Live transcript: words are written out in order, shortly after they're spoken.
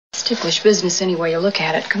Ticklish business any way you look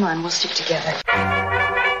at it. Come on, we'll stick together.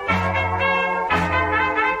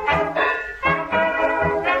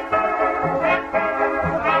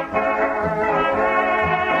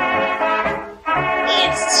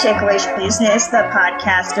 It's Ticklish Business, the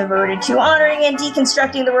podcast devoted to honoring and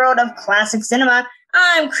deconstructing the world of classic cinema.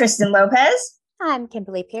 I'm Kristen Lopez. I'm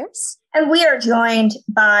Kimberly Pierce. And we are joined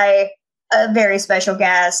by a very special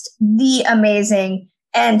guest, the amazing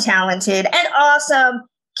and talented and awesome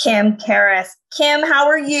Kym Karath. Kym, how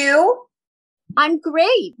are you? I'm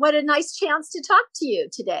great. What a nice chance to talk to you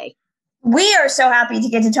today. We are so happy to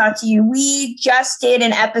get to talk to you. We just did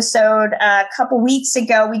an episode a couple weeks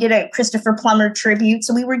ago. We did a Christopher Plummer tribute.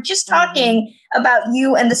 So we were just talking about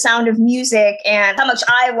you and The Sound of Music and how much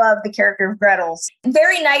I love the character of Gretel.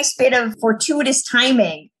 Very nice bit of fortuitous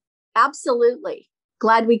timing. Absolutely.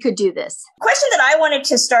 Glad we could do this. Question that I wanted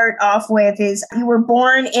to start off with is, you were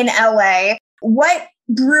born in LA. What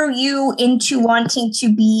drew you into wanting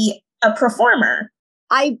to be a performer?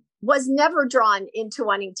 I was never drawn into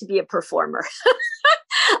wanting to be a performer.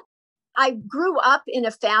 I grew up in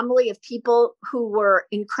a family of people who were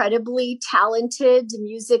incredibly talented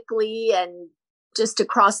musically and just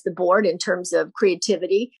across the board in terms of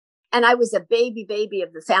creativity. And I was a baby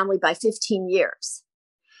of the family by 15 years.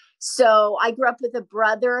 So I grew up with a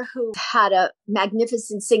brother who had a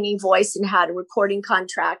magnificent singing voice and had a recording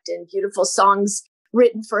contract and beautiful songs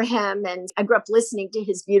written for him. And I grew up listening to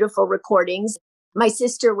his beautiful recordings. My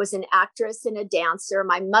sister was an actress and a dancer.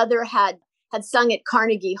 My mother had sung at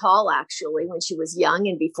Carnegie Hall, actually, when she was young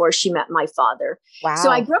and before she met my father. Wow. So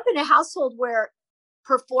I grew up in a household where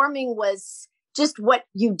performing was just what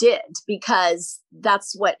you did because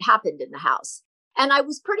that's what happened in the house. And I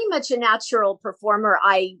was pretty much a natural performer.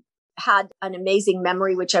 I had an amazing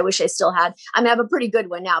memory, which I wish I still had. I mean, I have a pretty good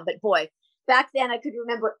one now, but boy, back then I could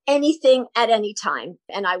remember anything at any time.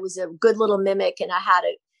 And I was a good little mimic and I had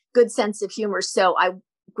a good sense of humor. So I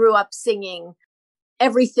grew up singing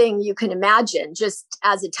everything you can imagine just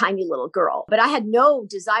as a tiny little girl. But I had no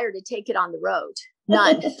desire to take it on the road.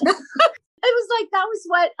 None. It was like, that was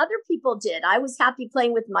what other people did. I was happy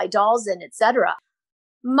playing with my dolls and etc.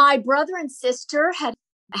 My brother and sister had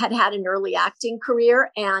an early acting career.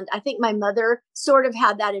 And I think my mother sort of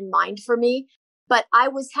had that in mind for me, but I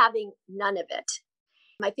was having none of it.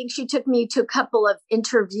 I think she took me to a couple of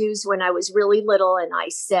interviews when I was really little and I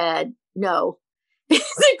said no,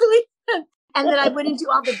 basically. And then I wouldn't do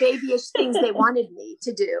all the babyish things they wanted me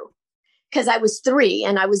to do because I was 3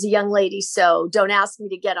 and I was a young lady. So don't ask me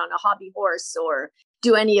to get on a hobby horse or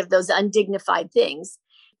do any of those undignified things.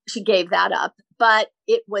 She gave that up, but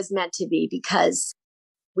it was meant to be because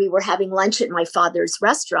we were having lunch at my father's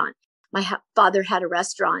restaurant. My father had a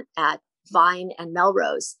restaurant at Vine and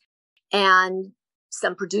Melrose, and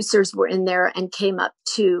some producers were in there and came up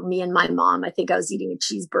to me and my mom. I think I was eating a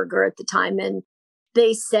cheeseburger at the time. And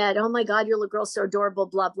they said, "Oh my God, your little girl's so adorable,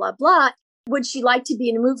 blah, blah, blah. Would she like to be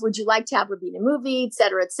in a movie? Would you like to have her be in a movie, et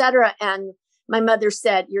cetera, et cetera?" And my mother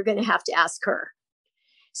said, "You're going to have to ask her."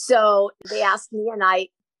 So they asked me and I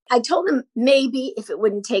told them maybe if it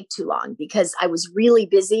wouldn't take too long because I was really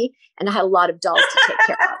busy and I had a lot of dolls to take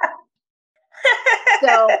care of.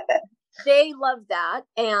 So they loved that.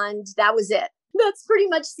 And that was it. That's pretty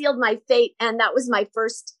much sealed my fate. And that was my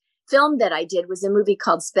first film that I did, was a movie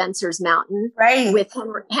called Spencer's Mountain, right, with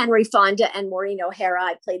Henry Fonda and Maureen O'Hara.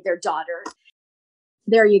 I played their daughter.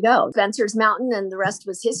 There you go. Spencer's Mountain, and the rest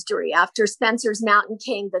was history. After Spencer's Mountain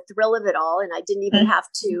came The Thrill of It All, and I didn't even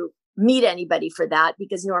have to meet anybody for that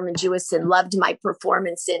because Norman Jewison loved my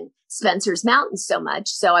performance in Spencer's Mountain so much.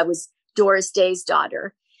 So I was Doris Day's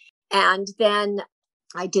daughter. And then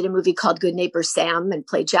I did a movie called Good Neighbor Sam and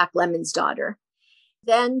played Jack Lemmon's daughter.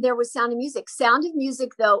 Then there was Sound of Music. Sound of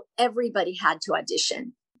Music, though, everybody had to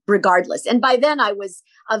audition regardless. And by then I was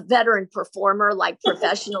a veteran performer, like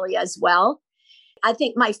professionally as well. I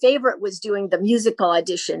think my favorite was doing the musical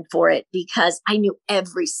audition for it because I knew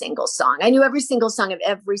every single song. I knew every single song of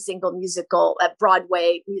every single musical,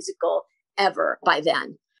 Broadway musical ever by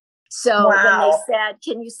then. So when they said,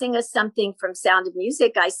 "Can you sing us something from Sound of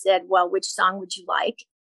Music?" I said, "Well, which song would you like?"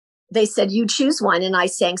 They said, "You choose one." And I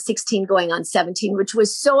sang 16 Going on 17, which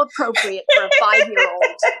was so appropriate for a 5-year-old.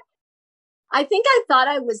 I think I thought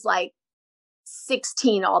I was like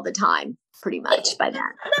 16 all the time, pretty much by then.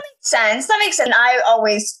 That makes sense. That makes sense. I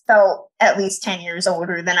always felt at least 10 years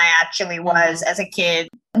older than I actually was as a kid.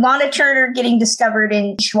 Lana Turner getting discovered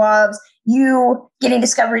in Schwab's, you getting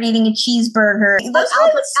discovered eating a cheeseburger.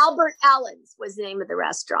 Albert Allen's was the name of the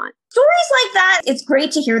restaurant. Stories like that, it's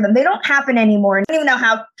great to hear them. They don't happen anymore. I don't even know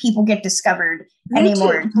how people get discovered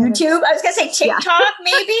anymore. YouTube? I was going to say TikTok,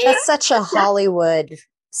 maybe? It's such a Hollywood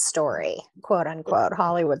story, quote unquote,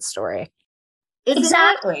 Hollywood story. Isn't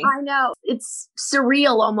Exactly. it? I know. It's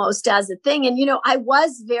surreal almost as a thing. And, I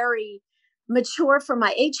was very mature for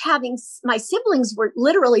my age, having my siblings were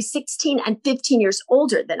literally 16 and 15 years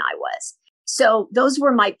older than I was. So those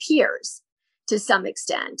were my peers to some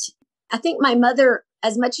extent. I think my mother,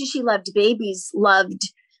 as much as she loved babies, loved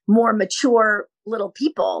more mature little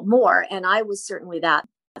people more. And I was certainly that.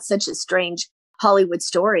 Such a strange Hollywood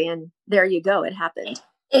story. And there you go. It happened.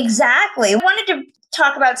 Exactly. I wanted to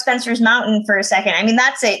talk about Spencer's Mountain for a second. I mean,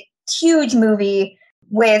 that's a huge movie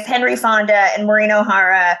with Henry Fonda and Maureen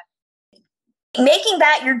O'Hara. Making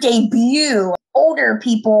that your debut, older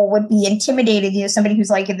people would be intimidated, somebody who's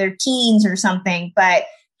like in their teens or something, but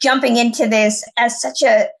jumping into this as such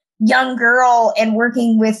a young girl and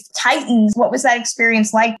working with titans, what was that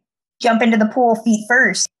experience like? Jump into the pool feet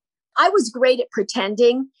first. I was great at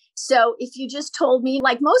pretending. So if you just told me,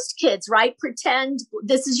 like most kids, right? Pretend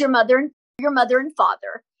this is your mother and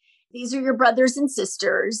father. These are your brothers and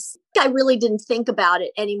sisters. I really didn't think about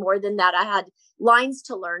it any more than that. I had lines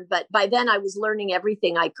to learn, but by then I was learning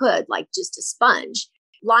everything I could, like just a sponge.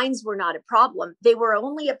 Lines were not a problem. They were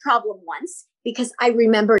only a problem once because I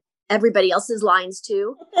remembered everybody else's lines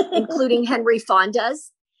too, including Henry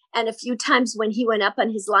Fonda's. And a few times when he went up on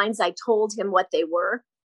his lines, I told him what they were.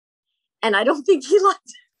 And I don't think he liked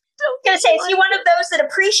it. I was going to say, is he one of those that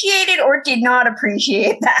appreciated or did not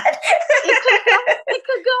appreciate that? It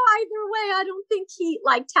could go either way. I don't think he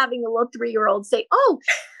liked having a little 3-year-old say, oh,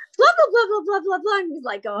 blah, blah, blah, blah, blah, blah, blah. And he was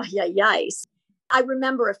like, oh, yeah, yikes. I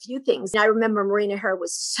remember a few things. I remember Maureen O'Hara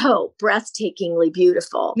was so breathtakingly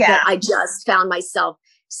beautiful that I just found myself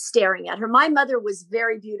staring at her. My mother was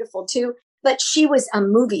very beautiful too, but she was a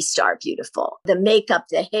movie star beautiful. The makeup,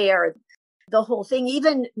 the hair, the whole thing,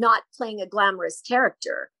 even not playing a glamorous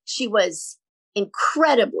character. She was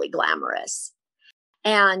incredibly glamorous.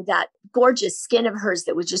 And that gorgeous skin of hers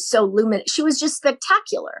that was just so luminous. She was just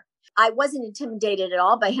spectacular. I wasn't intimidated at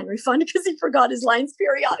all by Henry Fonda because he forgot his lines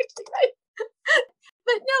periodically, right?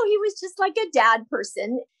 But no, he was just like a dad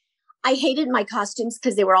person. I hated my costumes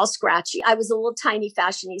because they were all scratchy. I was a little tiny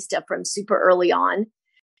fashionista from super early on.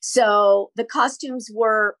 So the costumes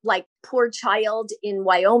were like poor child in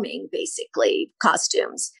Wyoming, basically,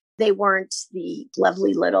 costumes. They weren't the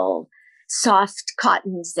lovely little soft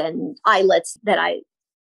cottons and eyelets that I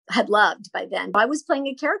had loved by then. I was playing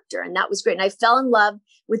a character and that was great. And I fell in love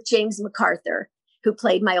with James MacArthur, who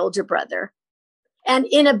played my older brother. And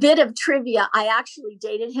in a bit of trivia, I actually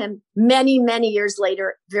dated him many, many years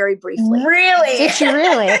later, very briefly. Really? Did you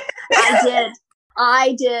really?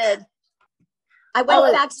 I did. I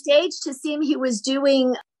went backstage to see him. He was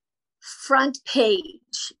doing Front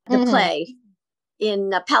Page, the play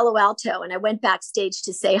in Palo Alto. And I went backstage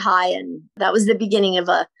to say hi. And that was the beginning of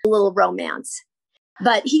a little romance.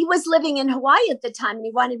 But he was living in Hawaii at the time. And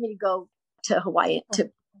he wanted me to go to Hawaii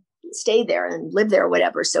to stay there and live there or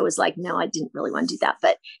whatever. So it was like, no, I didn't really want to do that.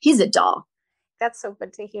 But he's a doll. That's so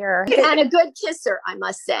good to hear. And a good kisser, I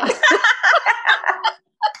must say.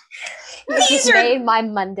 You just made my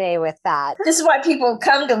Monday with that. This is why people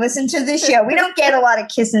come to listen to this show. We don't get a lot of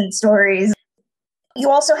kissing stories. You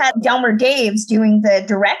also had Delmer Daves doing the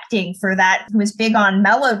directing for that, who was big on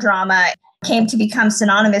melodrama, came to become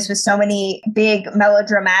synonymous with so many big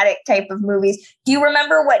melodramatic type of movies. Do you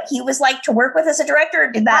remember what he was like to work with as a director,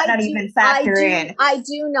 or did that even factor in? I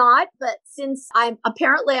do not, but since I'm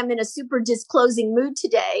in a super disclosing mood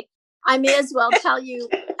today, I may as well tell you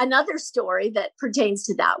another story that pertains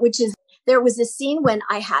to that, which is there was a scene when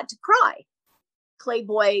I had to cry.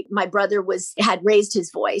 Playboy, my brother had raised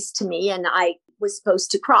his voice to me and I was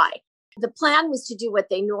supposed to cry. The plan was to do what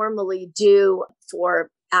they normally do for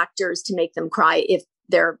actors to make them cry, if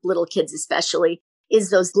they're little kids especially,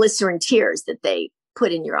 is those glycerin tears that they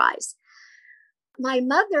put in your eyes. My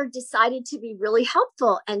mother decided to be really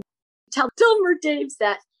helpful and tell Delmer Daves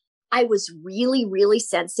that I was really, really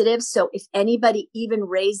sensitive. So if anybody even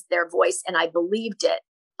raised their voice and I believed it,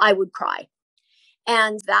 I would cry.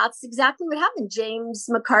 And that's exactly what happened. James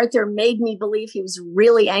MacArthur made me believe he was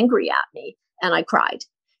really angry at me and I cried.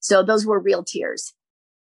 So those were real tears.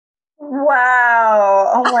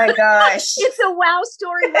 Wow. Oh my gosh. It's a wow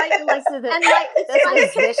story, right? Listen,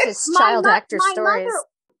 that's vicious child actor stories.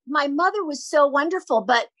 My mother was so wonderful,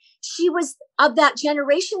 but she was of that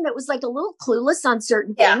generation that was like a little clueless on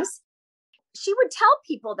certain things. She would tell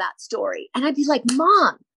people that story. And I'd be like,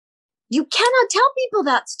 Mom, you cannot tell people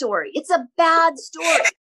that story. It's a bad story.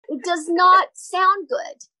 It does not sound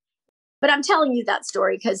good. But I'm telling you that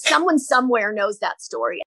story because someone somewhere knows that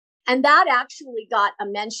story. And that actually got a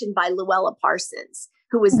mention by Luella Parsons,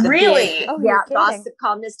 who was the big, gossip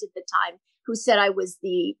columnist at the time, who said I was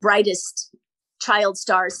the brightest child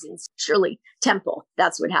star since Shirley Temple.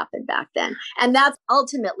 That's what happened back then. And that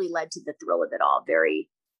ultimately led to the thrill of it all, very,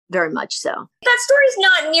 very much so. That story's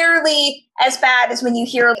not nearly as bad as when you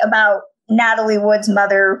hear about Natalie Wood's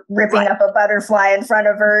mother ripping up a butterfly in front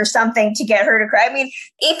of her or something to get her to cry. I mean,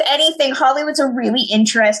 if anything, Hollywood's a really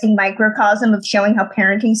interesting microcosm of showing how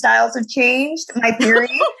parenting styles have changed. My theory.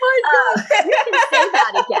 Oh my God. You can say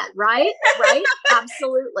that again, right? Right?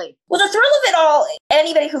 Absolutely. Well, the thrill of it all,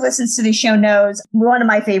 anybody who listens to the show knows, one of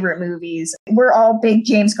my favorite movies. We're all big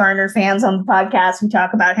James Garner fans on the podcast. We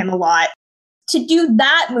talk about him a lot. To do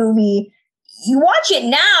that movie, you watch it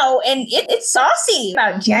now and it's saucy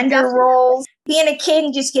about gender roles. Being a kid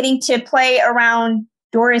and just getting to play around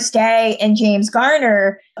Doris Day and James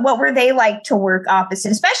Garner. What were they like to work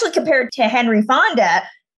opposite, especially compared to Henry Fonda?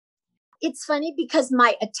 It's funny because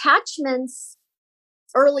my attachments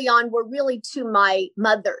early on were really to my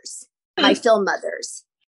mothers, my film mothers.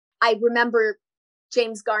 I remember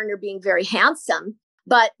James Garner being very handsome,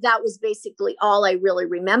 but that was basically all I really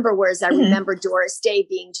remember. Whereas I remember Doris Day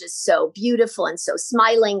being just so beautiful and so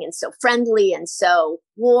smiling and so friendly and so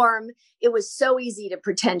warm. It was so easy to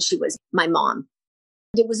pretend she was my mom.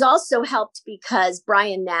 It was also helped because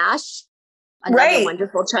Brian Nash, another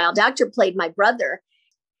wonderful child actor, played my brother.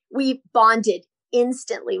 We bonded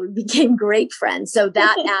instantly. We became great friends. So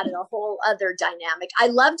that added a whole other dynamic. I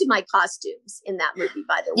loved my costumes in that movie,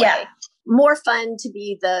 by the way. Yeah. More fun to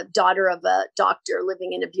be the daughter of a doctor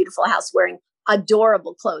living in a beautiful house wearing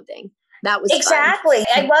adorable clothing. That was exactly.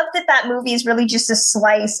 fun. I love that that movie is really just a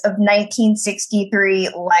slice of 1963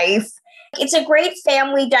 life. It's a great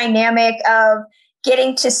family dynamic of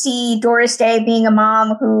getting to see Doris Day being a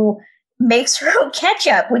mom who makes her own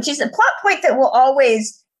ketchup, which is a plot point that will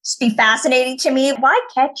always be fascinating to me. Why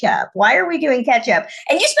ketchup? Why are we doing ketchup?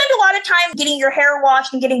 And you spend a lot of time getting your hair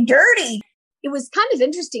washed and getting dirty. It was kind of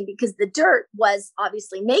interesting because the dirt was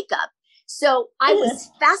obviously makeup. So I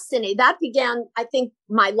was fascinated. That began, I think,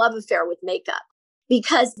 my love affair with makeup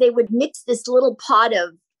because they would mix this little pot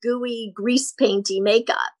of gooey, grease painty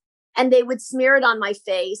makeup and they would smear it on my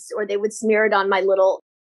face or they would smear it on my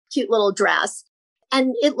cute little dress.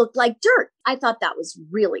 And it looked like dirt. I thought that was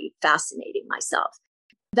really fascinating myself.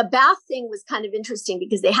 The bath thing was kind of interesting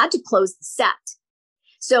because they had to close the set.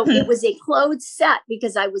 So it was a closed set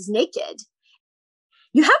because I was naked.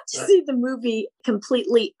 You have to see the movie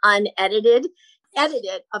completely unedited,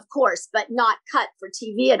 edited, of course, but not cut for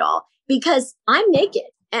TV at all because I'm naked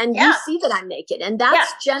and you see that I'm naked. And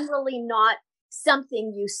that's generally not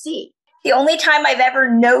something you see. The only time I've ever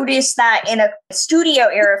noticed that in a studio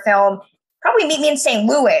era film, probably Meet Me in St.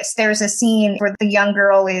 Louis, there's a scene where the young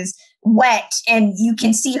girl is wet and you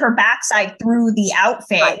can see her backside through the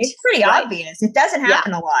outfit. Right. It's pretty obvious. It doesn't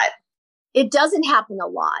happen a lot. It doesn't happen a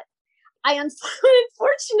lot. I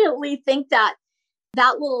unfortunately think that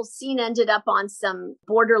little scene ended up on some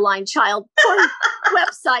borderline child porn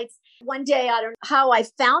websites. One day, I don't know how I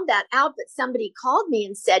found that out, but somebody called me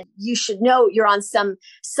and said, you should know you're on some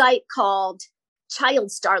site called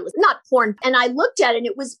Child Starless, not porn. And I looked at it and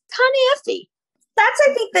it was kind of iffy. That's,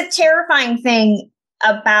 I think, the terrifying thing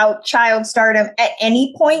about child stardom at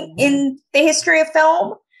any point in the history of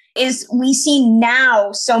film is we see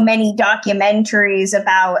now so many documentaries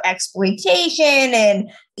about exploitation and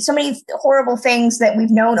so many horrible things that we've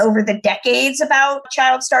known over the decades about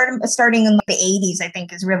child stardom, starting in the 80s, I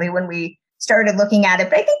think is really when we started looking at it.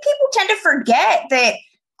 But I think people tend to forget that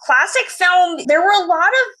classic film, there were a lot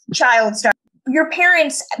of child stardom. Your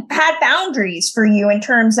parents had boundaries for you in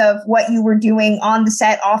terms of what you were doing on the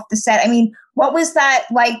set, off the set. I mean, what was that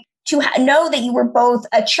like to know that you were both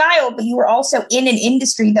a child, but you were also in an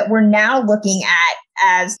industry that we're now looking at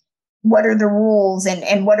as what are the rules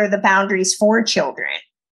and what are the boundaries for children?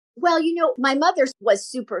 Well, my mother was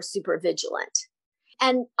super, super vigilant.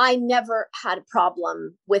 And I never had a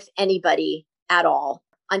problem with anybody at all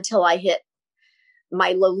until I hit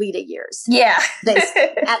my Lolita years. Yeah.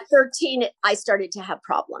 At 13, I started to have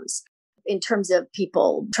problems in terms of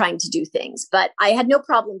people trying to do things, but I had no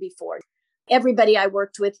problem before. Everybody I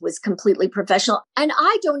worked with was completely professional. And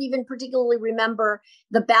I don't even particularly remember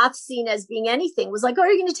the bath scene as being anything. It was like, oh,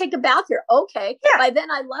 are you going to take a bath here? Okay. Yeah. By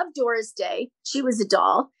then I loved Doris Day. She was a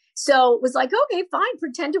doll. So it was like, okay, fine.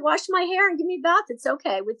 Pretend to wash my hair and give me a bath. It's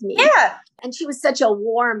okay with me. Yeah. And she was such a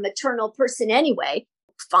warm, maternal person anyway.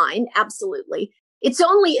 Fine. Absolutely. It's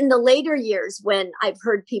only in the later years when I've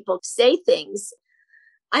heard people say things.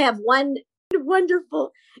 I have one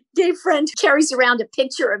wonderful gay friend who carries around a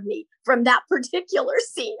picture of me from that particular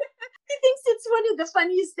scene. He thinks it's one of the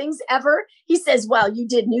funniest things ever. He says, well, you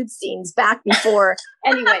did nude scenes back before.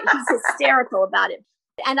 Anyway, he's hysterical about it.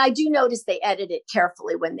 And I do notice they edit it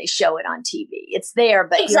carefully when they show it on TV. It's there,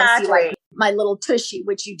 but Exactly. you don't see like my little tushy,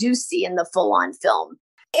 which you do see in the full-on film.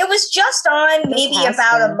 It was just on maybe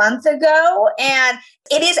about a month ago, and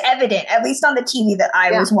it is evident, at least on the TV that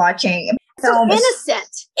I was watching. So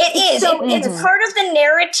innocent. It is. So it's part of the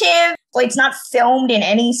narrative. Well, it's not filmed in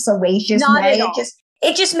any salacious way.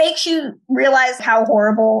 It just makes you realize how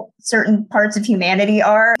horrible certain parts of humanity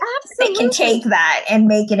are. Absolutely. They can take that and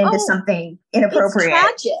make it into something inappropriate. It's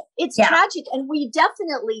tragic. It's tragic. And we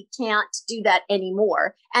definitely can't do that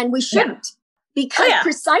anymore. And we shouldn't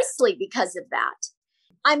precisely because of that.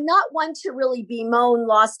 I'm not one to really bemoan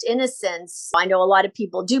lost innocence. I know a lot of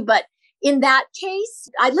people do, but in that case,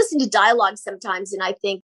 I listen to dialogue sometimes and I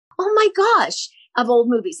think, oh my gosh, of old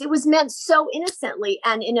movies. It was meant so innocently,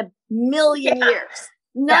 and in a million years,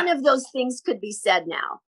 none of those things could be said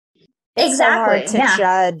now. It's so hard to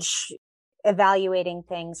judge evaluating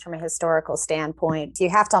things from a historical standpoint. You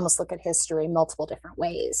have to almost look at history multiple different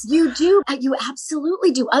ways. You do. You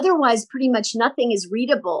absolutely do. Otherwise, pretty much nothing is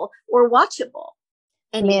readable or watchable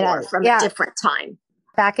anymore from a different time.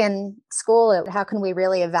 Back in school, how can we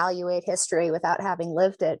really evaluate history without having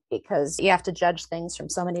lived it? Because you have to judge things from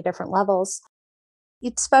so many different levels.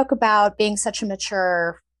 You spoke about being such a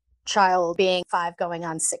mature child, being 5 going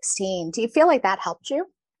on 16. Do you feel like that helped you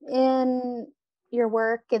in your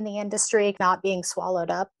work in the industry, not being swallowed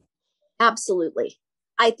up? Absolutely.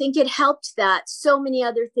 I think it helped that so many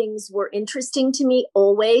other things were interesting to me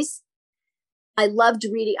always. I loved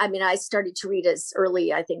reading. I mean, I started to read as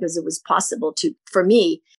early, I think, as it was possible for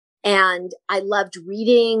me. And I loved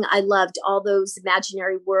reading. I loved all those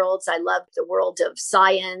imaginary worlds. I loved the world of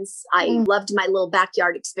science. I loved my little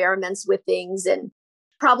backyard experiments with things, and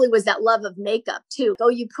probably was that love of makeup too. Oh,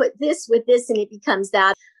 you put this with this and it becomes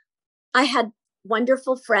that. I had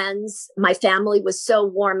wonderful friends. My family was so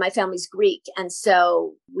warm. My family's Greek. And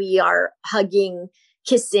so we are hugging,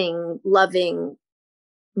 kissing, loving,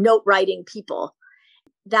 note writing people.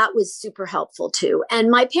 That was super helpful too.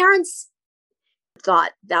 And my parents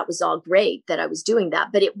thought that was all great that I was doing that,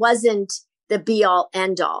 but it wasn't the be all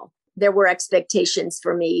end all. There were expectations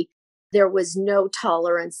for me. There was no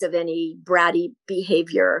tolerance of any bratty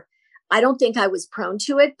behavior. I don't think I was prone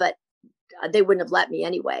to it, but they wouldn't have let me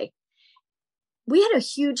anyway. We had a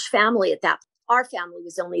huge family at that. Our family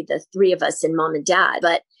was only the 3 of us and mom and dad,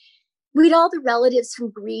 but we had all the relatives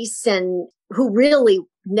from Greece and who really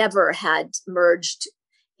never had merged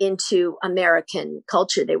into American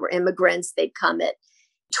culture. They were immigrants. They'd come at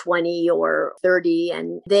 20 or 30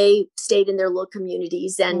 and they stayed in their little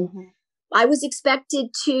communities. And I was expected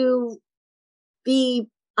to be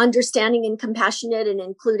understanding and compassionate and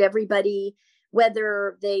include everybody,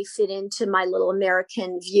 whether they fit into my little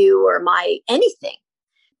American view or my anything.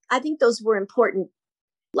 I think those were important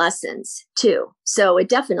lessons too. So it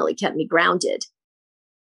definitely kept me grounded.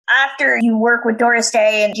 After you work with Doris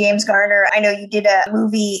Day and James Garner, I know you did a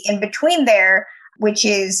movie in between there, which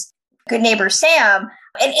is Good Neighbor Sam.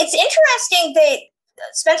 And it's interesting that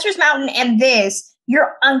Spencer's Mountain and this,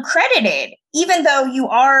 you're uncredited, even though you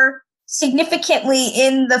are significantly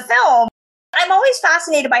in the film. I'm always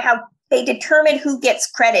fascinated by how they determine who gets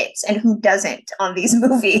credits and who doesn't on these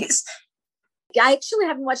movies. I actually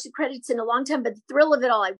haven't watched the credits in a long time, but the thrill of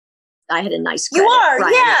it all, I had a nice credit. You are,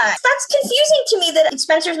 Brian. yeah. That's confusing to me that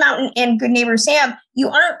Spencer's Mountain and Good Neighbor Sam, you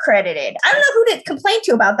aren't credited. I don't know who to complain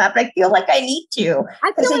to about that, but I feel like I need to.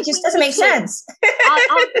 Because it just doesn't make sense.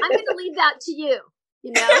 I'm going to leave that to you,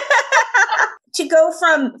 you know? To go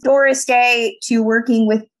from Doris Day to working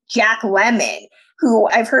with Jack Lemmon, who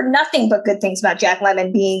I've heard nothing but good things about Jack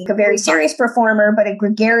Lemmon being a very serious performer, but a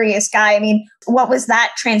gregarious guy. I mean, what was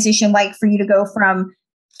that transition like for you to go from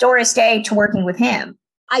Doris Day to working with him?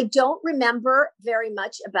 I don't remember very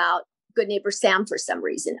much about Good Neighbor Sam for some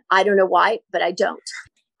reason. I don't know why, but I don't.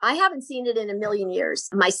 I haven't seen it in a million years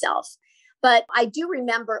myself, but I do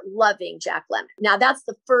remember loving Jack Lemmon. Now that's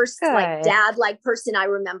the first dad-like person I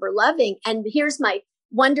remember loving. And here's my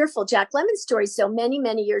wonderful Jack Lemmon story. So many,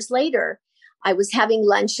 many years later, I was having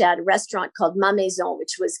lunch at a restaurant called Ma Maison,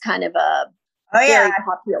 which was kind of a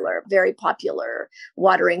very popular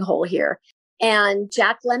watering hole here. And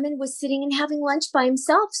Jack Lemmon was sitting and having lunch by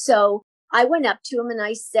himself. So I went up to him and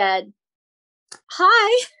I said,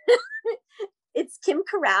 "Hi, it's Kym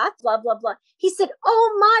Karath, blah, blah, blah." He said,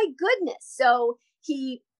 "Oh my goodness." So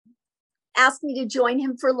he asked me to join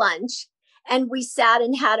him for lunch. And we sat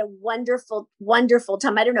and had a wonderful, wonderful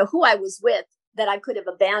time. I don't know who I was with that I could have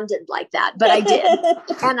abandoned like that, but I did.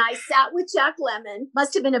 And I sat with Jack Lemmon,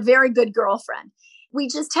 must have been a very good girlfriend. We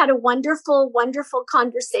just had a wonderful, wonderful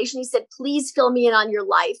conversation. He said, "Please fill me in on your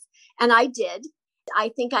life." And I did. I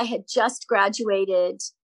think I had just graduated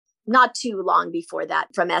not too long before that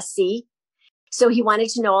from SC. So he wanted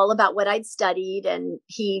to know all about what I'd studied. And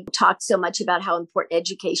he talked so much about how important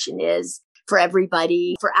education is for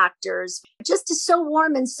everybody, for actors. Just so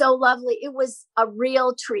warm and so lovely. It was a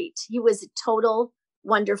real treat. He was a total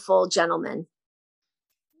wonderful gentleman.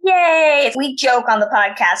 Yay! We joke on the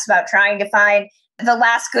podcast about trying to find the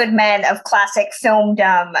last good men of classic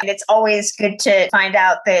filmdom. And it's always good to find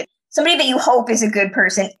out that somebody that you hope is a good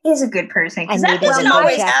person is a good person. Because that doesn't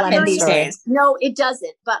always happen these days. No, it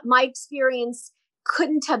doesn't. But my experience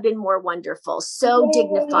couldn't have been more wonderful. So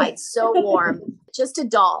dignified, so warm, just a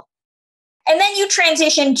doll. And then you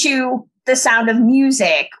transition to The Sound of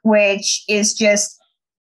Music, which is just,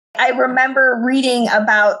 I remember reading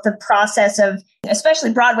about the process of,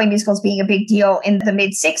 especially Broadway musicals being a big deal in the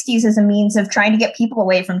mid-60s as a means of trying to get people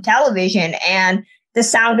away from television, and The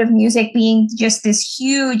Sound of Music being just this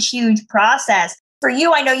huge, huge process. For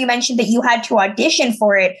you, I know you mentioned that you had to audition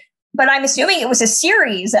for it, but I'm assuming it was a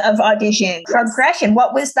series of audition progression.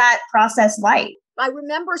 What was that process like? I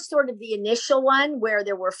remember sort of the initial one where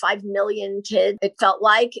there were 5 million kids, it felt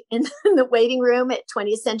like, in the waiting room at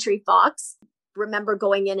 20th Century Fox. Remember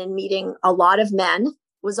going in and meeting a lot of men.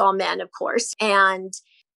 It was all men, of course. And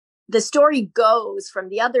the story goes from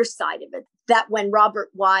the other side of it, that when Robert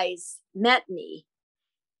Wise met me,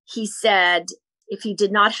 he said, if he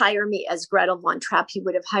did not hire me as Gretel von Trapp, he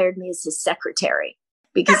would have hired me as his secretary,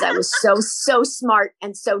 because I was so smart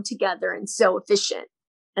and so together and so efficient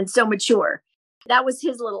and so mature. That was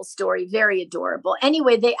his little story. Very adorable.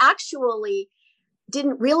 Anyway, they actually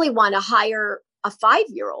didn't really want to hire a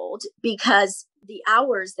 5-year-old because the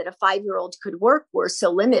hours that a 5-year-old could work were so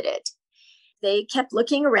limited. They kept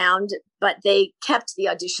looking around, but they kept the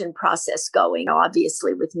audition process going,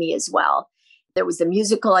 obviously with me as well. There was a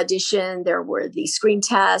musical audition. There were the screen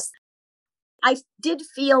tests. I did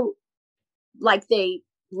feel like they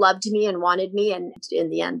loved me and wanted me. And in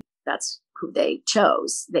the end, that's who they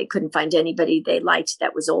chose. They couldn't find anybody they liked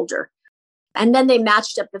that was older. And then they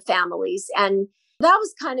matched up the families. And that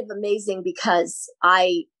was kind of amazing because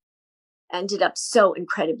I ended up so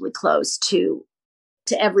incredibly close to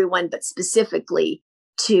everyone, but specifically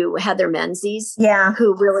to Heather Menzies,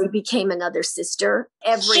 who really became another sister.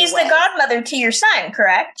 She's the godmother to your son,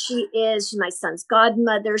 correct? She is. She's my son's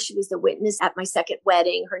godmother. She was the witness at my second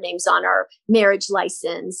wedding. Her name's on our marriage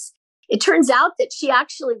license. It turns out that she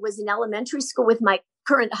actually was in elementary school with my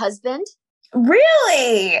current husband.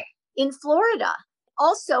 Really? In Florida.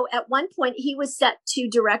 Also, at one point, he was set to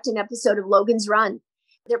direct an episode of Logan's Run.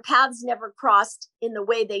 Their paths never crossed in the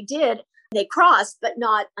way they did. They crossed, but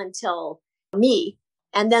not until me.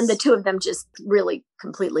 And then the two of them just really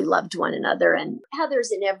completely loved one another. And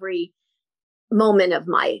Heather's in every moment of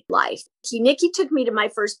my life. Nikki took me to my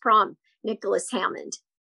first prom, Nicholas Hammond,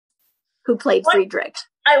 who played Friedrich.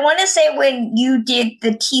 I want to say when you did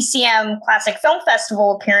the TCM Classic Film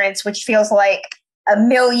Festival appearance, which feels like a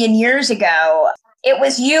million years ago, it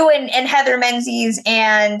was you and Heather Menzies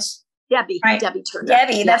and Debbie, right? Debbie Turner.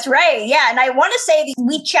 Debbie, that's right. Yeah. And I want to say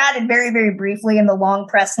we chatted very, very briefly in the long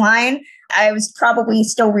press line. I was probably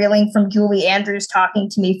still reeling from Julie Andrews talking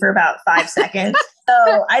to me for about 5 seconds.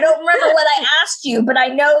 So I don't remember what I asked you, but I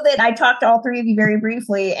know that I talked to all three of you very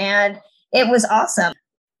briefly, and it was awesome.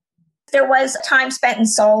 There was time spent in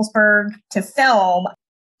Salzburg to film.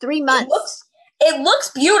 3 months. It looks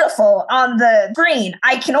beautiful on the screen.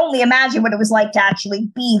 I can only imagine what it was like to actually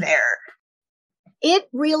be there. It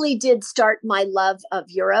really did start my love of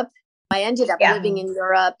Europe. I ended up living in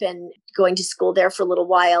Europe and going to school there for a little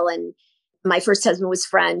while. And my first husband was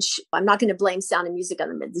French. I'm not going to blame Sound of Music on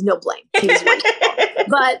him. There's no blame. He was wonderful.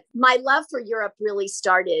 But my love for Europe really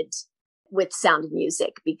started with Sound of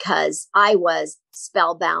Music because I was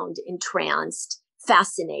spellbound, entranced,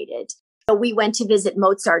 fascinated. So we went to visit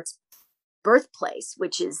Mozart's birthplace,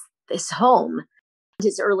 which is his home,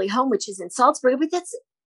 his early home, which is in Salzburg. But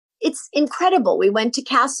it's incredible. We went to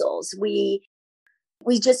castles. We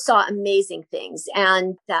just saw amazing things.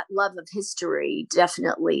 And that love of history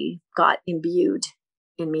definitely got imbued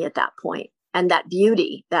in me at that point. And that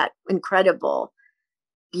beauty, that incredible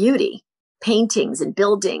beauty, paintings and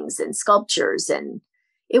buildings and sculptures. And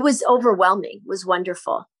it was overwhelming. It was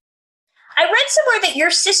wonderful. I read somewhere that your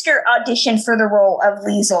sister auditioned for the role of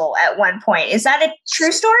Liesel at one point. Is that a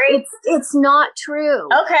true story? It's not true.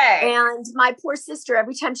 Okay. And my poor sister,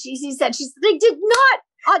 every time she said, they did not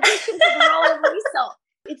audition for the role of Liesel.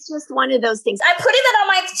 It's just one of those things. I'm putting that on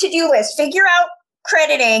my to-do list. Figure out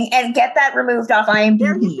crediting and get that removed off IMDb.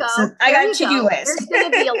 There you go. So I got a to-do list. There's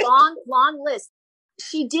going to be a long list.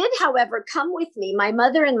 She did, however, come with me. My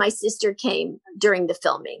mother and my sister came during the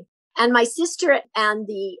filming. And my sister and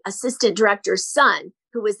the assistant director's son,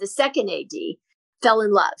 who was the second AD, fell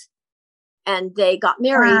in love. And they got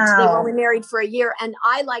married. Wow. They were only married for a year. And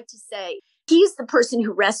I like to say, he's the person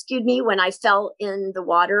who rescued me when I fell in the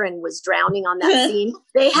water and was drowning on that scene.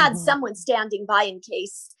 They had someone standing by in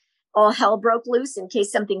case all hell broke loose, in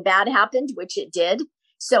case something bad happened, which it did.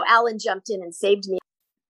 So Alan jumped in and saved me.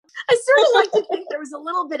 I sort of like to think there was a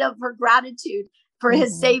little bit of her gratitude for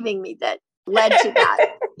his saving me that led to that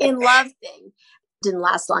in love thing. Didn't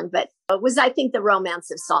last long, but it was, I think, the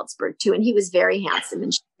romance of Salzburg too. And he was very handsome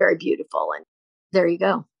and very beautiful. And there you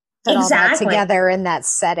go. Put all that together in that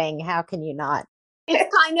setting. How can you not?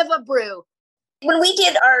 It's kind of a brew. When we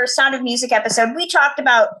did our Sound of Music episode, we talked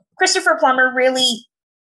about Christopher Plummer really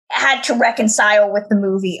had to reconcile with the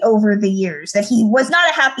movie over the years, that he was not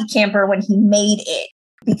a happy camper when he made it,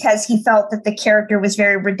 because he felt that the character was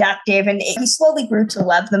very reductive, and he slowly grew to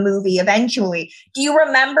love the movie eventually. Do you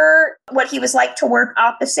remember what he was like to work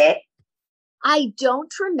opposite? I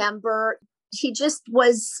don't remember. He just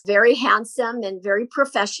was very handsome and very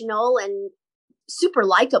professional and super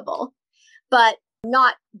likable, but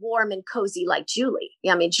not warm and cozy like Julie.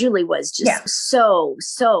 I mean, Julie was just so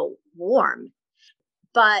warm.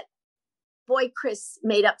 But boy, Chris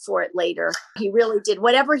made up for it later. He really did.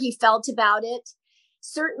 Whatever he felt about it,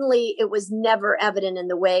 certainly it was never evident in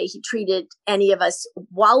the way he treated any of us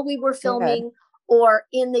while we were filming or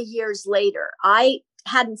in the years later. I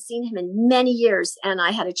hadn't seen him in many years, and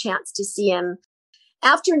I had a chance to see him.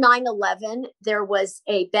 After 9/11, there was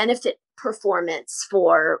a benefit performance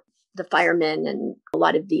for the firemen and a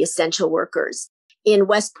lot of the essential workers in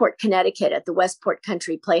Westport, Connecticut at the Westport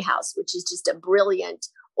Country Playhouse, which is just a brilliant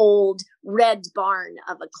old red barn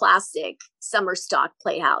of a classic summer stock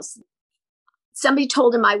playhouse. Somebody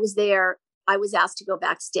told him I was there. I was asked to go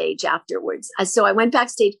backstage afterwards. So I went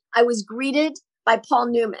backstage. I was greeted by Paul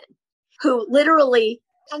Newman, who literally,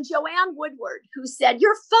 and Joanne Woodward, who said,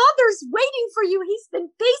 "Your father's waiting for you. He's been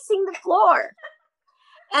pacing the floor."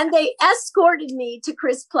 And they escorted me to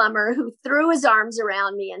Chris Plummer, who threw his arms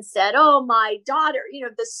around me and said, "Oh, my daughter, you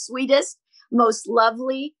know, the sweetest, most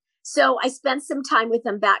lovely." So I spent some time with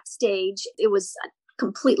him backstage. It was a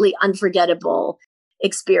completely unforgettable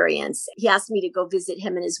experience. He asked me to go visit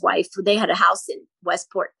him and his wife. They had a house in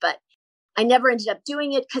Westport, but I never ended up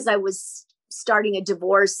doing it because I was starting a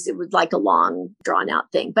divorce. It was like a long, drawn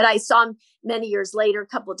out thing. But I saw him many years later, a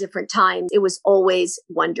couple of different times. It was always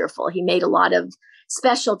wonderful. He made a lot of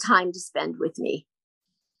special time to spend with me.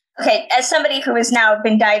 Okay, as somebody who has now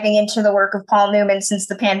been diving into the work of Paul Newman since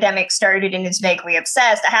the pandemic started and is vaguely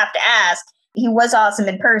obsessed, I have to ask, he was awesome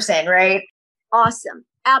in person, right? Awesome.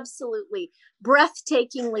 Absolutely.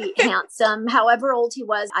 Breathtakingly handsome. However old he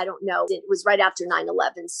was, I don't know. It was right after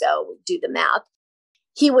 9/11, so do the math.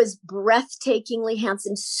 He was breathtakingly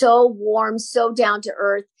handsome, so warm, so down to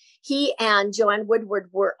earth. He and Joanne Woodward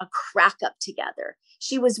were a crack up together.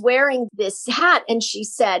 She was wearing this hat and she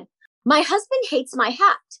said, "My husband hates my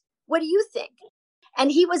hat. What do you think?"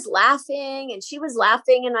 And he was laughing and she was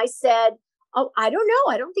laughing. And I said, "Oh, I don't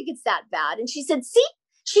know. I don't think it's that bad." And she said, "See,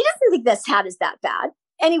 she doesn't think this hat is that bad."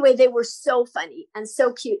 Anyway, they were so funny and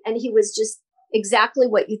so cute. And he was just exactly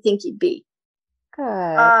what you think he'd be. Good.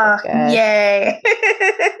 Yay.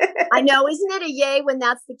 I know. Isn't it a yay when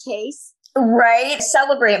that's the case? Right?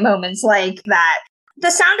 Celebrate moments like that.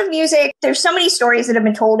 The Sound of Music, there's so many stories that have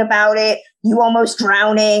been told about it. You almost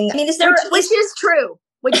drowning. I mean, is there... Which is true.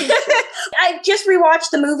 Which is true. I just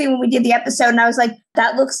rewatched the movie when we did the episode, and I was like,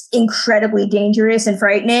 that looks incredibly dangerous and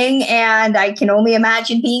frightening. And I can only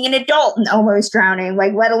imagine being an adult and almost drowning,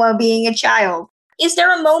 like, let alone being a child. Is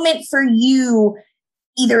there a moment for you,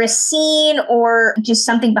 either a scene or just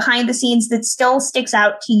something behind the scenes, that still sticks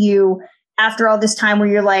out to you after all this time, where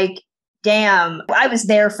you're like, damn, I was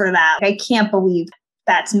there for that. I can't believe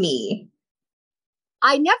that's me?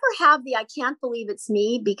 I never have the "I can't believe it's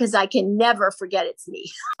me" because I can never forget it's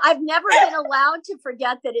me. I've never been allowed to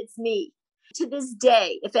forget that it's me. To this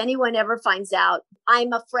day, if anyone ever finds out,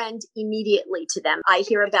 I'm a friend immediately to them. I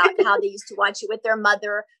hear about how they used to watch it with their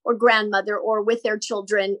mother or grandmother or with their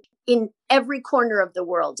children in every corner of the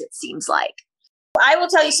world, it seems like. I will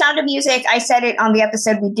tell you, Sound of Music, I said it on the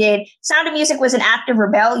episode we did, Sound of Music was an act of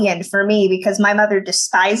rebellion for me because my mother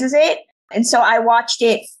despises it. And so I watched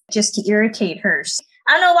it just to irritate her.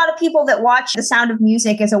 I know a lot of people that watch The Sound of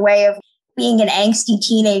Music as a way of being an angsty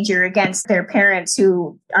teenager against their parents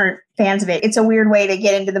who aren't fans of it. It's a weird way to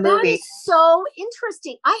get into the movie. That is so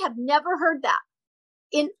interesting. I have never heard that.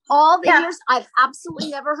 in all the years, I've absolutely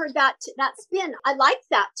never heard that spin. I like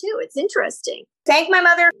that too. It's interesting. Thank my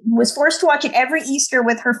mother was forced to watch it every Easter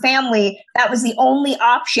with her family. That was the only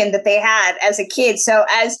option that they had as a kid. So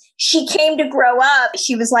as she came to grow up,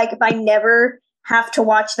 she was like, if I never have to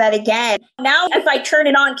watch that again. Now, if I turn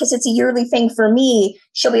it on because it's a yearly thing for me,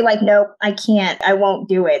 she'll be like, nope, I can't. I won't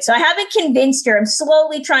do it. So I haven't convinced her. I'm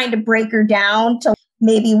slowly trying to break her down to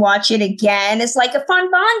maybe watch it again. It's like a fun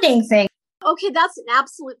bonding thing. Okay, that's an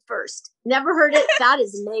absolute first. Never heard it. That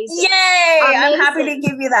is amazing. Yay! Amazing. I'm happy to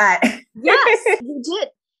give you that. Yes, you did.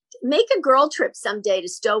 Make a girl trip someday to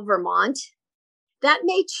Stowe, Vermont. That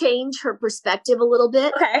may change her perspective a little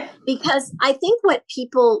bit. Okay. Because I think what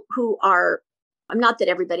people who are, I'm not that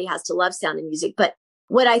everybody has to love Sound of Music, but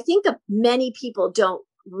what I think many people don't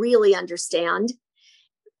really understand,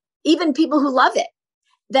 even people who love it,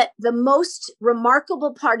 that the most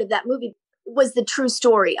remarkable part of that movie was the true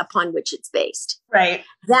story upon which it's based. Right.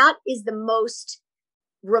 That is the most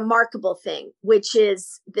remarkable thing, which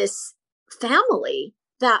is this family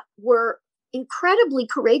that were incredibly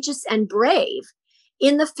courageous and brave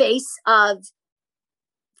in the face of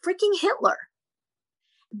freaking Hitler.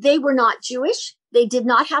 They were not Jewish. They did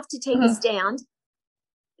not have to take a stand.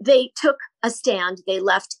 They took a stand. They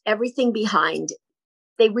left everything behind.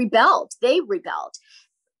 They rebelled.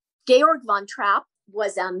 Georg von Trapp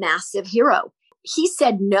was a massive hero. He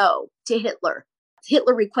said no to Hitler.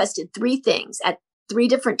 Hitler requested 3 things at 3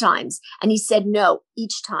 different times, and he said no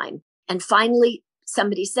each time. And finally,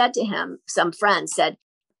 somebody said to him, some friend said,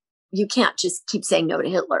 you can't just keep saying no to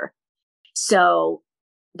Hitler. So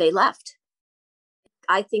they left.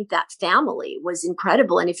 I think that family was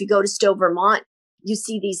incredible. And if you go to Stowe, Vermont, you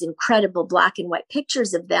see these incredible black and white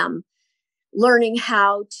pictures of them learning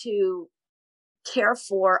how to care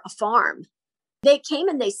for a farm. They came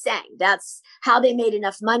and they sang. That's how they made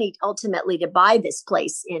enough money ultimately to buy this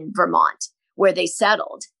place in Vermont where they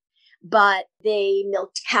settled. But they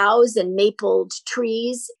milked cows and mapled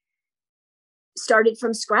trees, started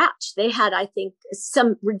from scratch. They had, I think,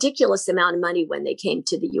 some ridiculous amount of money when they came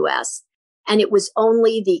to the US. And it was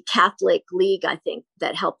only the Catholic League, I think,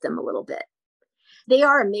 that helped them a little bit. They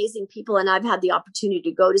are amazing people. And I've had the opportunity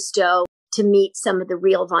to go to Stowe to meet some of the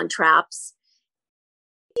real Von Trapps.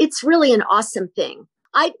 It's really an awesome thing.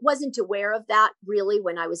 I wasn't aware of that really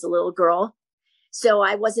when I was a little girl. So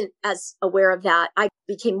I wasn't as aware of that. I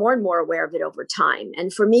became more and more aware of it over time.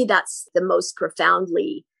 And for me, that's the most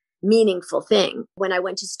profoundly meaningful thing. When I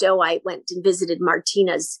went to Stowe, I went and visited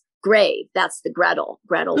Martina's grave. That's the Gretel.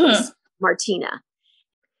 Gretel was Martina.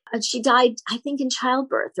 And she died, I think, in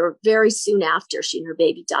childbirth or very soon after she and her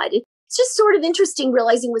baby died. It's just sort of interesting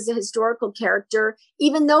realizing it was a historical character,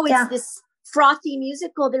 even though it's this frothy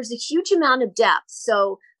musical, there's a huge amount of depth.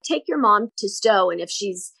 So take your mom to Stowe. And if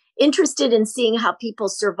she's interested in seeing how people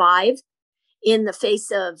survive in the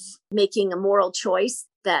face of making a moral choice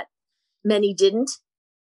that many didn't.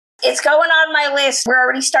 It's going on my list. We're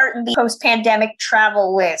already starting the post-pandemic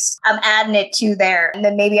travel list. I'm adding it to there. And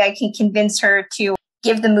then maybe I can convince her to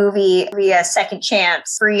give the movie a second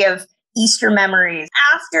chance, free of Easter memories.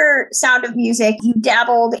 After Sound of Music, you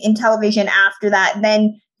dabbled in television after that.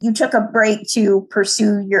 Then you took a break to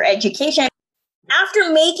pursue your education.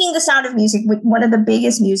 After making The Sound of Music, one of the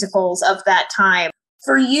biggest musicals of that time,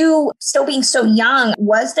 for you, still being so young,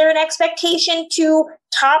 was there an expectation to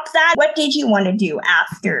top that? What did you want to do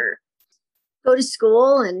after? Go to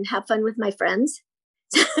school and have fun with my friends.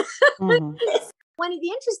 One of the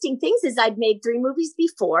interesting things is I'd made 3 movies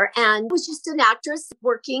before and was just an actress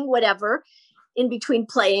working, whatever, in between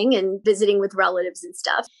playing and visiting with relatives and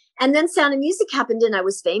stuff. And then Sound of Music happened and I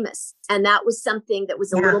was famous. And that was something that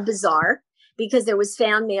was a little bizarre because there was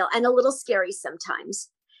fan mail and a little scary sometimes.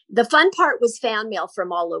 The fun part was fan mail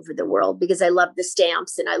from all over the world because I loved the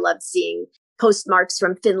stamps and I loved seeing postmarks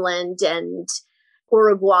from Finland and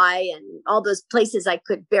Uruguay and all those places I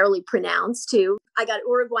could barely pronounce too. I got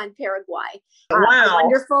Uruguay and Paraguay. Wow. A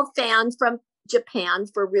wonderful fan from Japan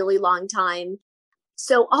for a really long time.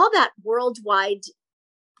 So all that worldwide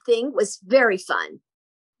thing was very fun.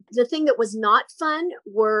 The thing that was not fun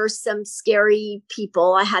were some scary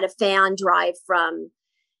people. I had a fan drive from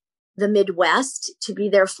the Midwest to be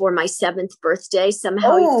there for my 7th birthday.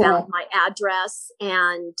 Somehow he found my address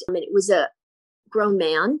and it was a grown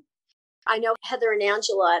man. I know Heather and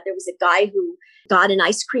Angela, there was a guy who got an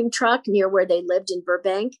ice cream truck near where they lived in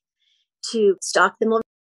Burbank to stalk them.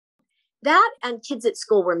 That and kids at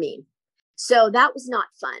school were mean. So that was not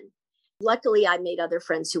fun. Luckily, I made other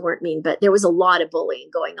friends who weren't mean, but there was a lot of bullying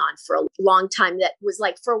going on for a long time that was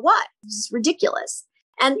like, for what? It's ridiculous.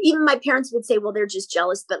 And even my parents would say, well, they're just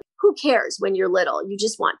jealous, but who cares when you're little? You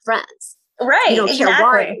just want friends. Right. You don't exactly. care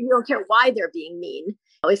why. You don't care why they're being mean.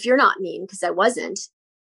 If you're not mean, because I wasn't.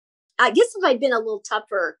 I guess if I'd been a little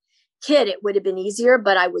tougher kid, it would have been easier,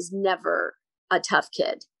 but I was never a tough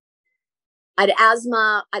kid. I had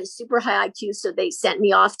asthma. I had a super high IQ, so they sent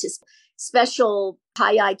me off to special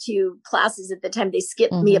high IQ classes at the time. They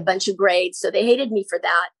skipped me a bunch of grades, so they hated me for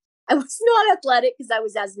that. I was not athletic because I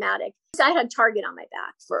was asthmatic. So I had a target on my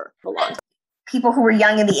back for a long time. People who were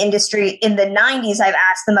young in the industry in the 90s, I've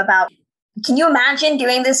asked them about, can you imagine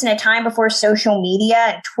doing this in a time before social media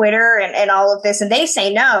and Twitter and all of this? And they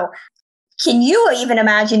say no. Can you even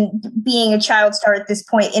imagine being a child star at this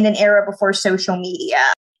point in an era before social media?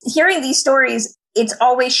 Hearing these stories, it's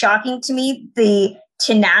always shocking to me, the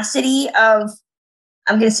tenacity of,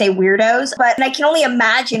 I'm going to say weirdos, but I can only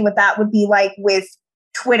imagine what that would be like with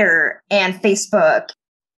Twitter and Facebook.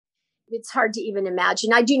 It's hard to even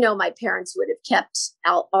imagine. I do know my parents would have kept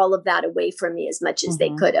all of that away from me as much as they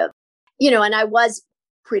could have. And I was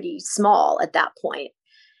pretty small at that point.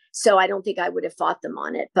 So I don't think I would have fought them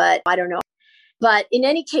on it, but I don't know. But in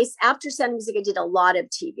any case, after Sound of Music, I did a lot of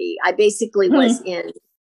TV. I basically was in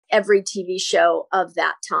every TV show of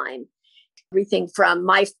that time. Everything from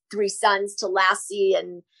My Three Sons to Lassie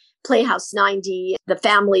and Playhouse 90, The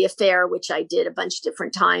Family Affair, which I did a bunch of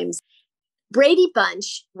different times. Brady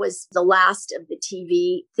Bunch was the last of the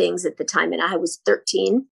TV things at the time, and I was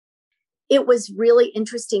 13. It was really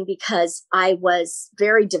interesting because I was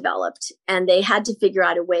very developed and they had to figure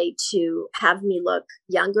out a way to have me look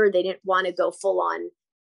younger. They didn't want to go full on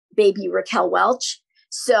baby Raquel Welch.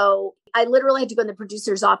 So I literally had to go in the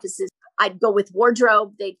producer's offices. I'd go with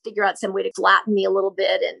wardrobe. They'd figure out some way to flatten me a little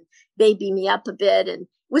bit and baby me up a bit. And it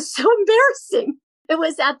was so embarrassing. It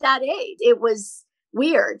was at that age. It was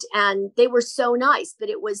weird. And they were so nice, but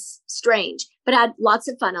it was strange. But I had lots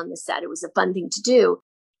of fun on the set. It was a fun thing to do.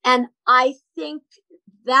 And I think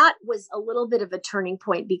that was a little bit of a turning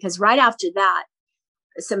point because right after that,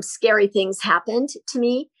 some scary things happened to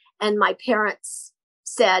me. And my parents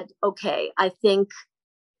said, okay, I think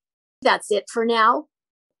that's it for now,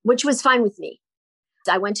 which was fine with me.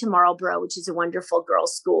 I went to Marlborough, which is a wonderful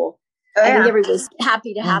girls' school. I think everybody was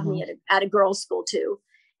happy to have me at a girls' school too.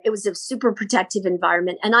 It was a super protective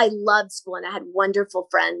environment. And I loved school and I had wonderful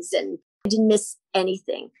friends and I didn't miss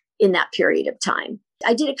anything in that period of time.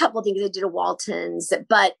 I did a couple of things. I did a Waltons,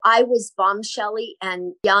 but I was bombshelly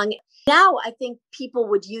and young. Now I think people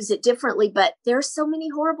would use it differently, but there are so many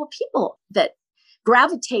horrible people that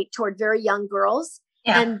gravitate toward very young girls.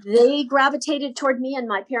 Yeah. And they gravitated toward me and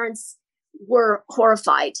my parents were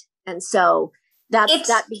horrified. And so that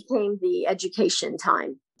became the education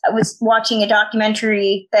time. I was watching a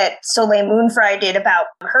documentary that Soleil Moonfry did about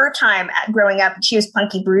her time growing up. She was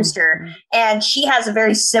Punky Brewster. And she has a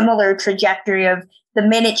very similar trajectory of the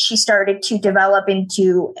minute she started to develop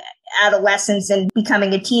into adolescence and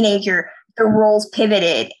becoming a teenager, the roles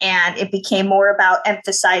pivoted and it became more about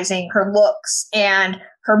emphasizing her looks and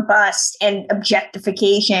her bust and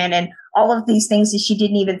objectification and all of these things that she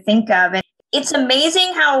didn't even think of. And it's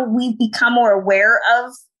amazing how we've become more aware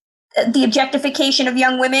of the objectification of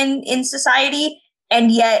young women in society.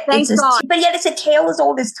 And yet it's a tale as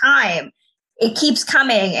old as time. It keeps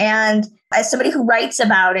coming. And as somebody who writes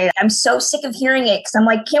about it, I'm so sick of hearing it because I'm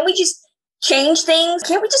like, can't we just change things?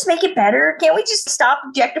 Can't we just make it better? Can't we just stop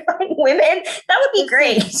objectifying women? That would be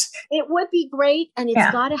great. It would be great. And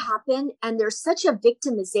it's got to happen. And there's such a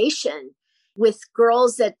victimization with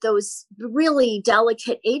girls at those really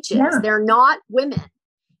delicate ages. Yeah. They're not women.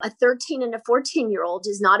 A 13 and a 14-year-old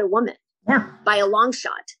is not a woman by a long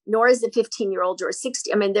shot, nor is a 15-year-old or a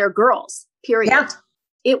 60. I mean, they're girls, period. Yeah.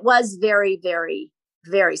 It was very, very,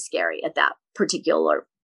 very scary at that particular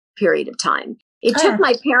period of time. It took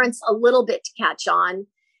my parents a little bit to catch on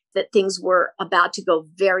that things were about to go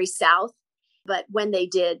very south. But when they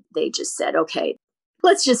did, they just said, okay,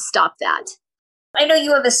 let's just stop that. I know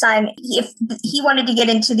you have a son. If he wanted to get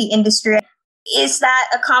into the industry, is that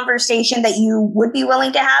a conversation that you would be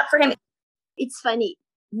willing to have for him? It's funny.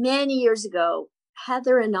 Many years ago,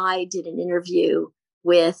 Heather and I did an interview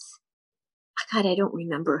with, God, I don't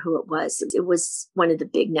remember who it was. It was one of the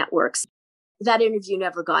big networks. That interview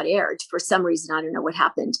never got aired for some reason. I don't know what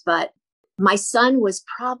happened, but my son was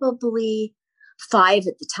probably 5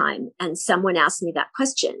 at the time. And someone asked me that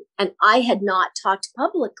question. And I had not talked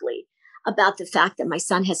publicly about the fact that my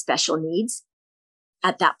son has special needs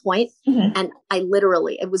at that point. And I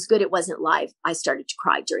literally, it was good it wasn't live. I started to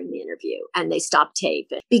cry during the interview and they stopped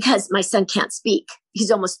tape because my son can't speak. He's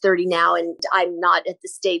almost 30 now and I'm not at the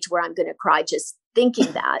stage where I'm going to cry just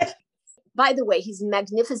thinking that. By the way, he's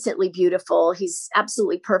magnificently beautiful. He's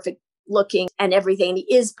absolutely perfect looking and everything.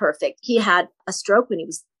 He is perfect. He had a stroke when he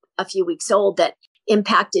was a few weeks old that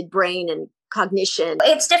impacted brain and cognition.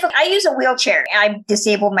 It's difficult. I use a wheelchair. I'm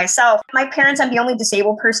disabled myself. My parents, I'm the only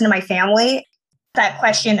disabled person in my family. That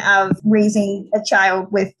question of raising a child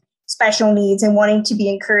with special needs and wanting to be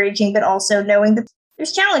encouraging, but also knowing that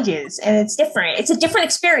there's challenges and it's different. It's a different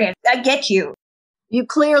experience. I get you. You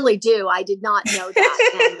clearly do. I did not know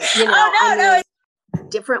that. And, no.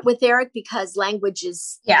 Different with Eric because language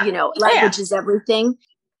is, is everything.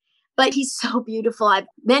 But he's so beautiful.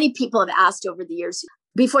 Many people have asked over the years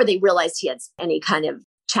before they realized he had any kind of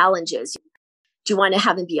challenges. Do you want to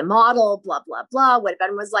have him be a model? Blah, blah, blah. What about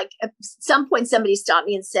him? Was like, at some point, somebody stopped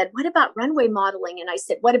me and said, what about runway modeling? And I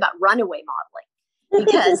said, what about runaway modeling?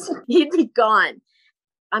 Because he'd be gone.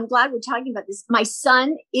 I'm glad we're talking about this. My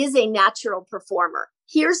son is a natural performer.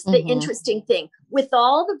 Here's the interesting thing. With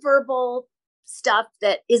all the verbal stuff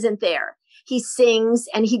that isn't there, he sings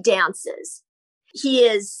and he dances. He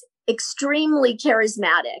is extremely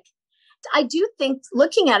charismatic. I do think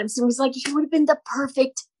looking at him, somebody's like, he would have been the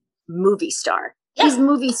perfect movie star. Yeah. He's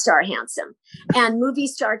movie star handsome and movie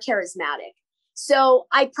star charismatic. So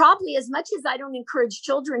I probably, as much as I don't encourage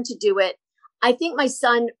children to do it, I think my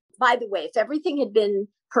son, by the way, if everything had been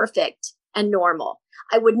perfect and normal,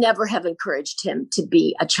 I would never have encouraged him to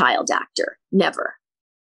be a child actor. Never.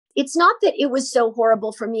 It's not that it was so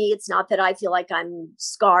horrible for me. It's not that I feel like I'm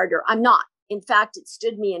scarred or I'm not. In fact, it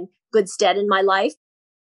stood me in good stead in my life.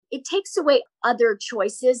 It takes away other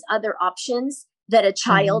choices, other options that a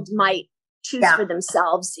child might choose for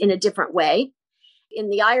themselves in a different way. In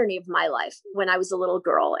the irony of my life, when I was a little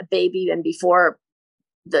girl, a baby, and before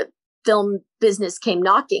the film business came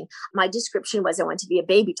knocking, my description was I want to be a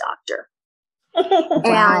baby doctor.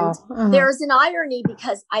 Wow. And there's an irony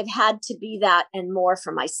because I've had to be that and more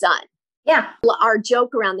for my son. Yeah. Our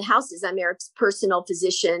joke around the house is I'm Eric's personal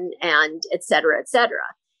physician and et cetera, et cetera.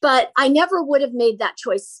 But I never would have made that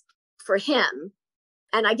choice for him.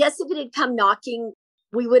 And I guess if it had come knocking,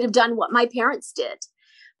 we would have done what my parents did.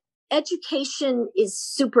 Education is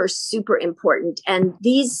super, super important. And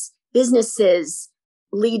these businesses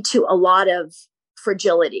lead to a lot of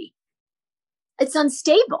fragility. It's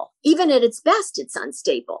unstable. Even at its best, it's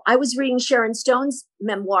unstable. I was reading Sharon Stone's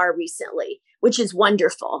memoir recently, which is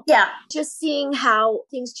wonderful. Yeah. Just seeing how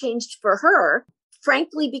things changed for her,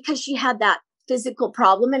 frankly, because she had that physical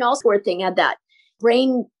problem and also poor thing had that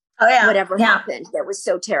brain, whatever happened that was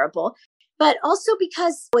so terrible. But also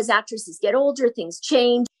because as actresses get older, things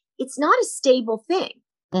change. It's not a stable thing.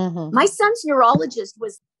 My son's neurologist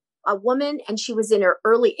was a woman and she was in her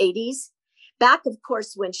early 80s. Back, of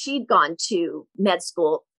course, when she'd gone to med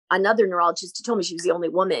school, another neurologist told me she was the only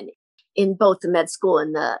woman in both the med school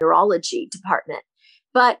and the neurology department.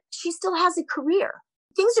 But she still has a career.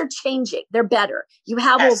 Things are changing. They're better. You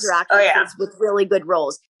have older actors with really good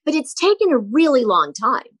roles, but it's taken a really long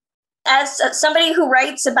time. As somebody who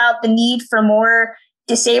writes about the need for more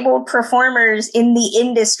disabled performers in the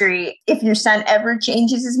industry, if your son ever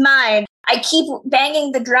changes his mind, I keep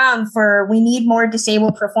banging the drum for we need more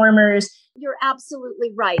disabled performers. You're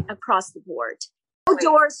absolutely right across the board. No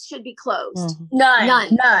doors should be closed.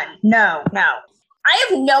 None. No. I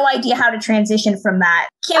have no idea how to transition from that.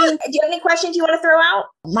 Kim, do you have any questions you want to throw out?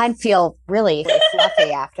 Mine feel really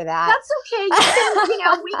fluffy after that. That's okay.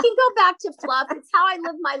 We can go back to fluff. It's how I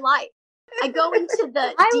live my life. I go into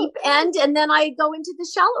the deep end and then I go into the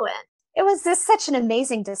shallow end. It was such an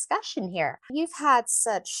amazing discussion here. You've had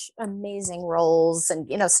such amazing roles and,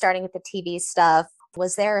 starting with the TV stuff.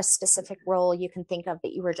 Was there a specific role you can think of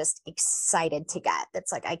that you were just excited to get?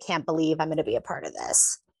 That's like, I can't believe I'm going to be a part of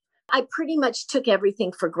this. I pretty much took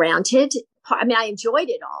everything for granted. I mean, I enjoyed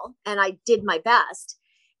it all and I did my best,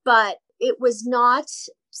 but it was not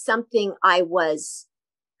something I was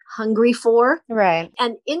hungry for. Right.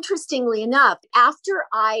 And interestingly enough, after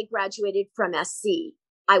I graduated from SC,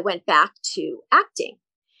 I went back to acting.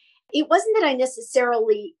 It wasn't that I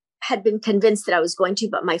necessarily had been convinced that I was going to,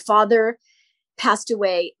 but my father passed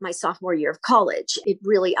away my sophomore year of college. It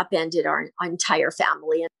really upended our entire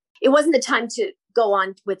family. And it wasn't the time to go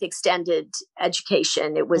on with extended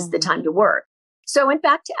education. It was the time to work. So I went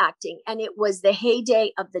back to acting and it was the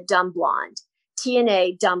heyday of the dumb blonde,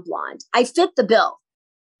 TNA dumb blonde. I fit the bill,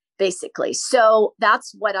 basically. So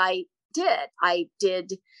that's what I did. I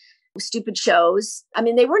did stupid shows. I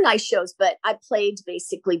mean, they were nice shows, but I played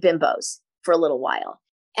basically bimbos for a little while.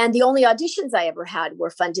 And the only auditions I ever had were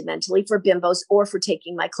fundamentally for bimbos or for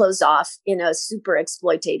taking my clothes off in a super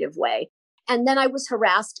exploitative way. And then I was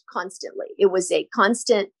harassed constantly. It was a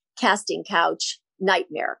constant casting couch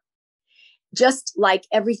nightmare, just like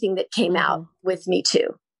everything that came out with Me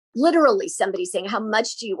Too. Literally somebody saying, how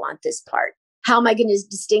much do you want this part? How am I going to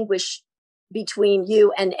distinguish between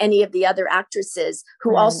you and any of the other actresses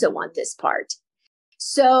who also want this part.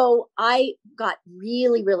 So I got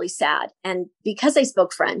really, really sad. And because I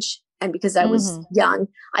spoke French and because I was young,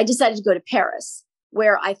 I decided to go to Paris,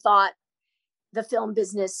 where I thought the film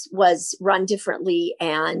business was run differently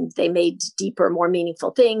and they made deeper, more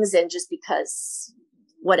meaningful things. And just because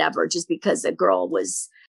a girl was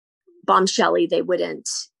bombshelly, they wouldn't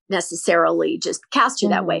necessarily just cast her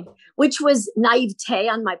that way, which was naivete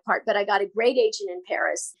on my part. But I got a great agent in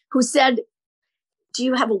Paris who said, do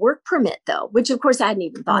you have a work permit though? Which of course I hadn't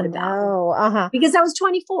even thought about because I was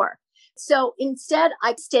 24. So instead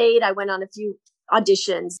I stayed, I went on a few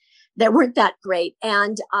auditions that weren't that great.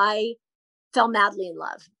 And I fell madly in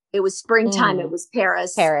love. It was springtime. It was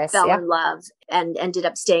Paris fell in love and ended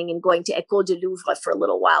up staying and going to École de Louvre for a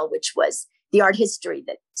little while, which was the art history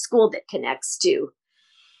school that connects to.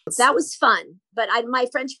 That was fun, but my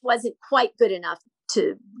French wasn't quite good enough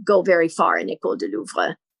to go very far in École de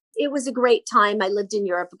Louvre. It was a great time. I lived in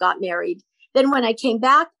Europe, got married. Then when I came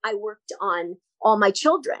back, I worked on All My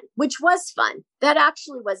Children, which was fun. That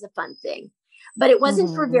actually was a fun thing, but it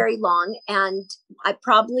wasn't for very long. And I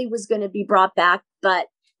probably was going to be brought back, but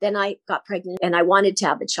then I got pregnant and I wanted to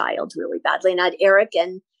have a child really badly. And I had Eric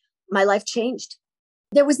and my life changed.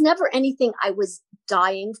 There was never anything I was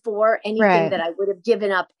dying for, anything that I would have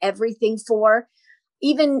given up everything for.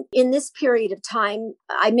 Even in this period of time,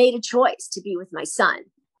 I made a choice to be with my son.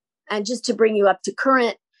 And just to bring you up to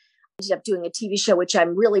current, I ended up doing a TV show, which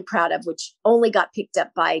I'm really proud of, which only got picked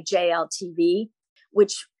up by JLTV,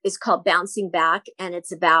 which is called Bouncing Back. And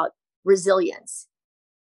it's about resilience.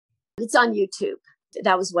 It's on YouTube.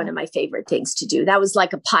 That was one of my favorite things to do. That was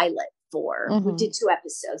like a pilot we did 2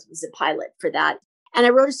 episodes. It was a pilot for that. And I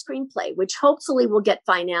wrote a screenplay, which hopefully will get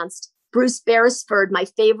financed. Bruce Beresford, my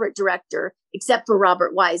favorite director, except for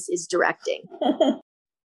Robert Wise, is directing.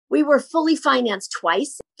 We were fully financed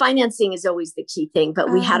twice. Financing is always the key thing,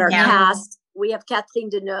 but we had our cast. We have Catherine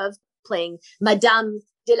Deneuve playing Madame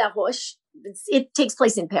de la Roche. It takes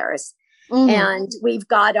place in Paris. And we've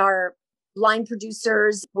got our line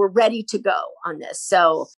producers. We're ready to go on this.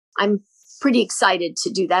 So I'm pretty excited to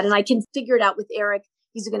do that. And I can figure it out with Eric.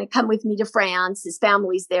 He's going to come with me to France. His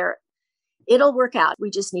family's there. It'll work out. We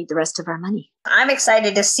just need the rest of our money. I'm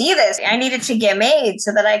excited to see this. I need it to get made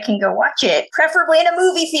so that I can go watch it, preferably in a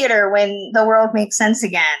movie theater when the world makes sense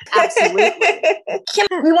again. Absolutely.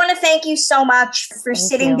 Kym, we want to thank you so much for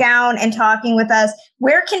sitting down and talking with us.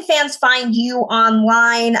 Where can fans find you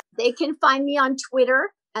online? They can find me on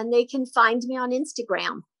Twitter and they can find me on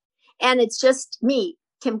Instagram. And it's just me,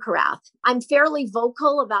 Kym Karath. I'm fairly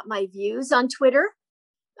vocal about my views on Twitter.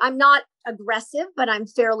 I'm not aggressive, but I'm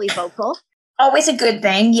fairly vocal. Always a good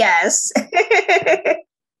thing, yes.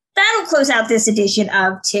 That'll close out this edition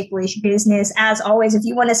of Ticklish Business. As always, if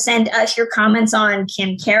you want to send us your comments on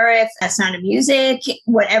Kym Karath, Sound of Music,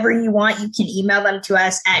 whatever you want, you can email them to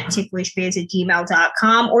us at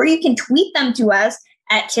ticklishbiz@gmail.com, or you can tweet them to us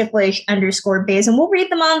at ticklish_biz, and we'll read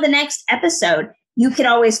them on the next episode. You can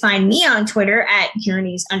always find me on Twitter at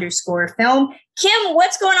journeys_film. Kym,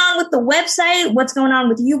 what's going on with the website? What's going on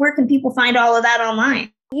with you? Where can people find all of that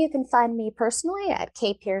online? You can find me personally at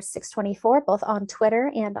kpierce624, both on Twitter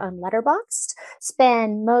and on Letterboxd.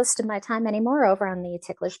 Spend most of my time anymore over on the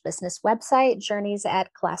Ticklish Business website,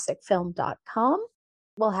 journeys@classicfilm.com.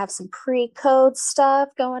 We'll have some pre-code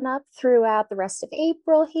stuff going up throughout the rest of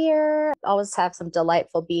April here. Always have some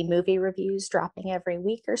delightful B-movie reviews dropping every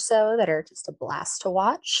week or so that are just a blast to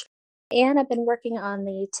watch. And I've been working on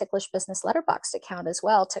the Ticklish Business Letterboxd account as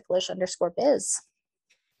well, ticklish_biz.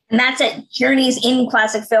 And that's at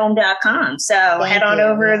journeysinclassicfilm.com. So head on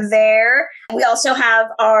over there. We also have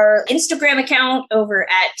our Instagram account over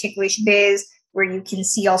at TicklishBiz, where you can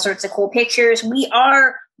see all sorts of cool pictures. We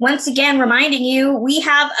are, once again, reminding you, we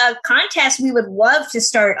have a contest we would love to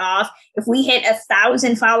start off. If we hit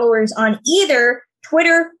 1,000 followers on either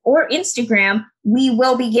Twitter or Instagram, we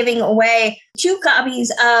will be giving away 2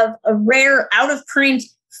 copies of a rare out-of-print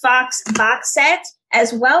Fox box set,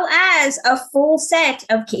 as well as a full set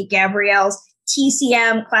of Kate Gabrielle's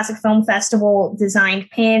TCM Classic Film Festival designed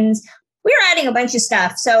pins. We're adding a bunch of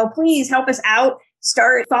stuff, so please help us out.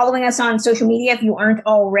 Start following us on social media if you aren't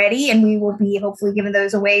already, and we will be hopefully giving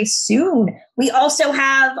those away soon. We also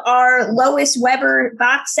have our Lois Weber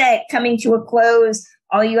box set coming to a close.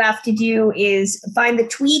 All you have to do is find the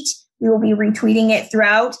tweet. We will be retweeting it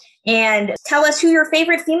throughout, and tell us who your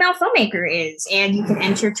favorite female filmmaker is, and you can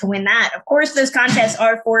enter to win that. Of course, those contests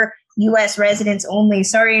are for U.S. residents only.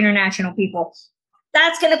 Sorry, international people.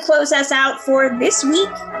 That's going to close us out for this week.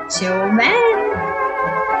 Till then.